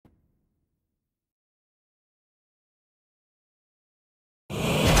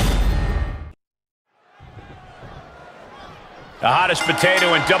The hottest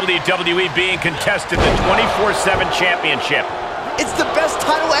potato in WWE being contested the 24/7 championship. It's the best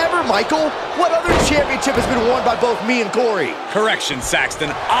title ever, Michael. What other championship has been won by both me and Corey? Correction,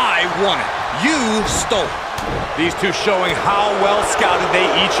 Saxton. I won it. You stole it. These two showing how well scouted they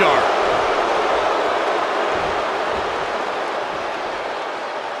each are.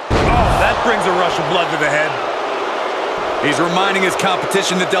 Oh, that brings a rush of blood to the head. He's reminding his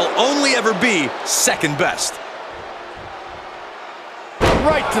competition that they'll only ever be second best.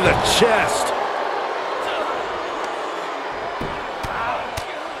 Right to the chest.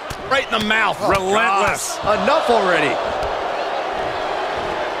 Right in the mouth. Oh, relentless. God. Enough already.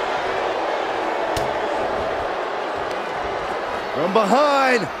 From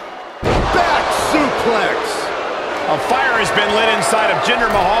behind. Back suplex. A fire has been lit inside of Jinder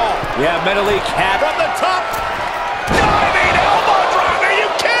Mahal. Yeah, Metalik had from the top. Diving elbow drop. Are you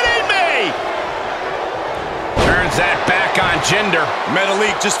kidding me? Turns that back on Jinder.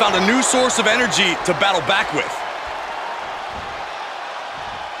 Metalik just found a new source of energy to battle back with.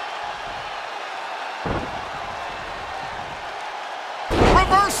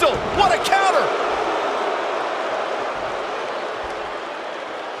 Reversal. What a counter.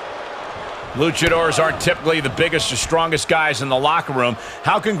 Luchadors aren't typically the biggest or strongest guys in the locker room.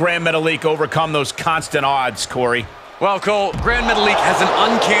 How can Gran Metalik overcome those constant odds, Corey? Well, Cole, Gran Metalik has an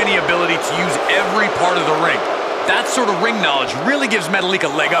uncanny ability to use every part of the ring. That sort of ring knowledge really gives Metalik a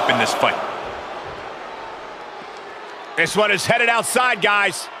leg up in this fight. This one is headed outside,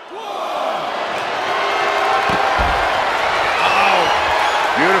 guys. Uh-oh.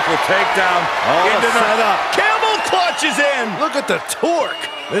 Beautiful takedown. Into the setup. Camel clutch is in. Look at the torque.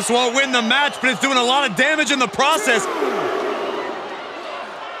 This won't win the match, but it's doing a lot of damage in the process.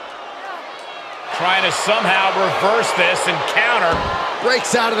 Trying to somehow reverse this and counter.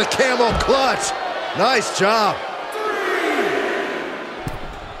 Breaks out of the camel clutch. Nice job.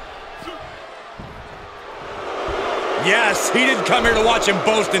 Yes, he didn't come here to watch him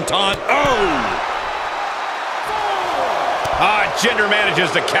boast and taunt. Oh! Jinder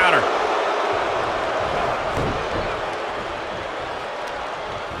manages to counter.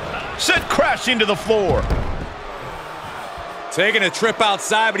 Sent crashing to the floor. Taking a trip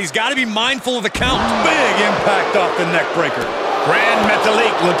outside, but he's got to be mindful of the count. Big impact off the neck breaker. Gran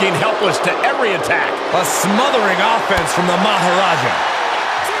Metalik looking helpless to every attack. A smothering offense from the Maharaja.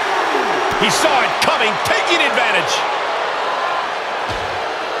 He saw it coming, taking advantage.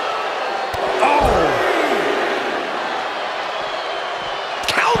 Oh!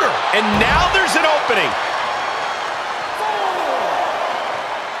 Counter! And now there's an opening.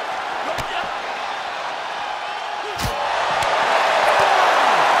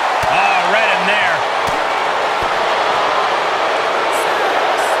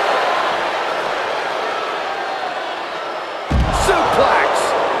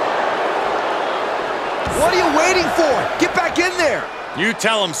 What are you waiting for? Get back in there. You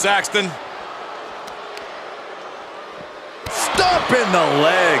tell him, Saxton. Stomp in the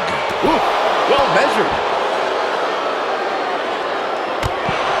leg. Ooh, well measured.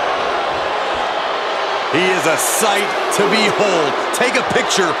 He is a sight to behold. Take a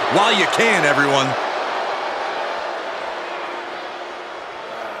picture while you can, everyone.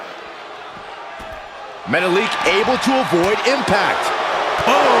 Metalik able to avoid impact.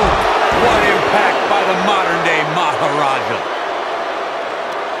 Oh! What impact by the modern-day Maharaja.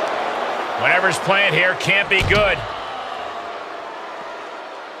 Whatever's playing here can't be good.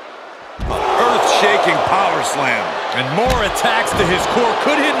 Earth-shaking power slam. And more attacks to his core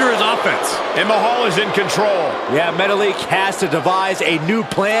could hinder his offense. And Mahal is in control. Yeah, Metalik has to devise a new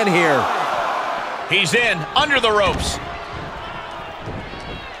plan here. He's in, under the ropes.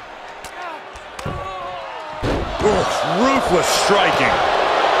 Oof, ruthless striking.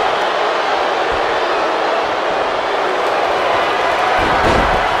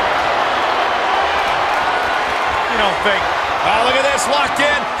 Think. Oh, look at this, locked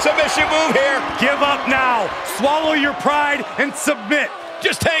in. Submission move here. Give up now. Swallow your pride and submit.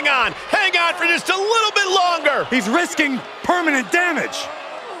 Just hang on for just a little bit longer. He's risking permanent damage.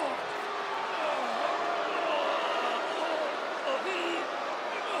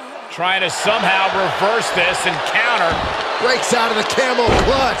 Trying to somehow reverse this and counter. Breaks out of the camel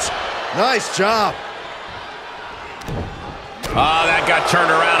clutch. Nice job. Oh, that got turned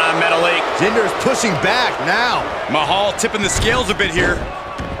around on Metalik. Jinder's pushing back now. Mahal tipping the scales a bit here.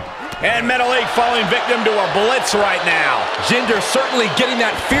 And Metalik falling victim to a blitz right now. Jinder certainly getting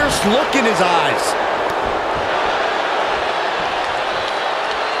that fierce look in his eyes.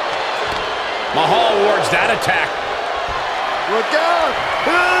 Mahal wards that attack. Look out!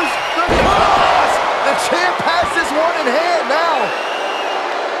 Here's the cross! The champ has this one in hand now.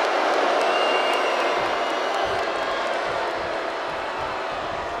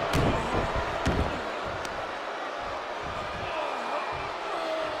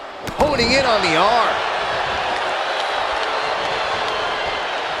 Honing in on the arm.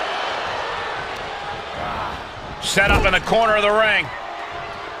 Set up in the corner of the ring.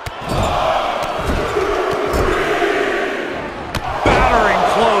 Battering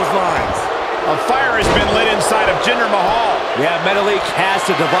clotheslines. A fire has been lit inside of Jinder Mahal. Yeah, Metalik has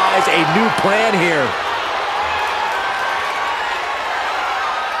to devise a new plan here.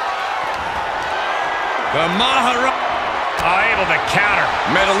 The Mahal. Able to counter.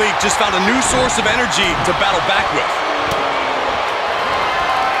 Metalik just found a new source of energy to battle back with.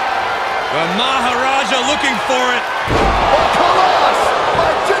 The Maharaja looking for it. A coloss by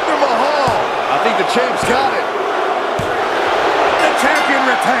Jinder Mahal. I think the champ's got it. The champion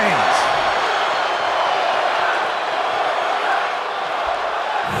retains.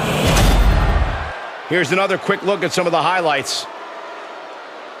 Here's another quick look at some of the highlights.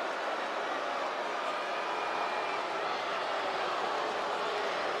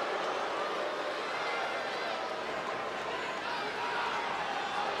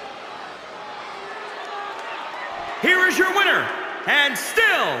 Here is your winner, and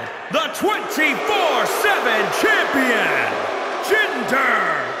still the 24/7 champion,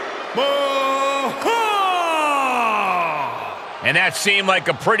 Jinder Mahal! And that seemed like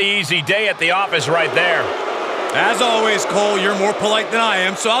a pretty easy day at the office right there. As always, Cole, you're more polite than I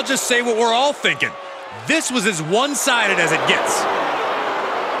am, so I'll just say what we're all thinking. This was as one-sided as it gets.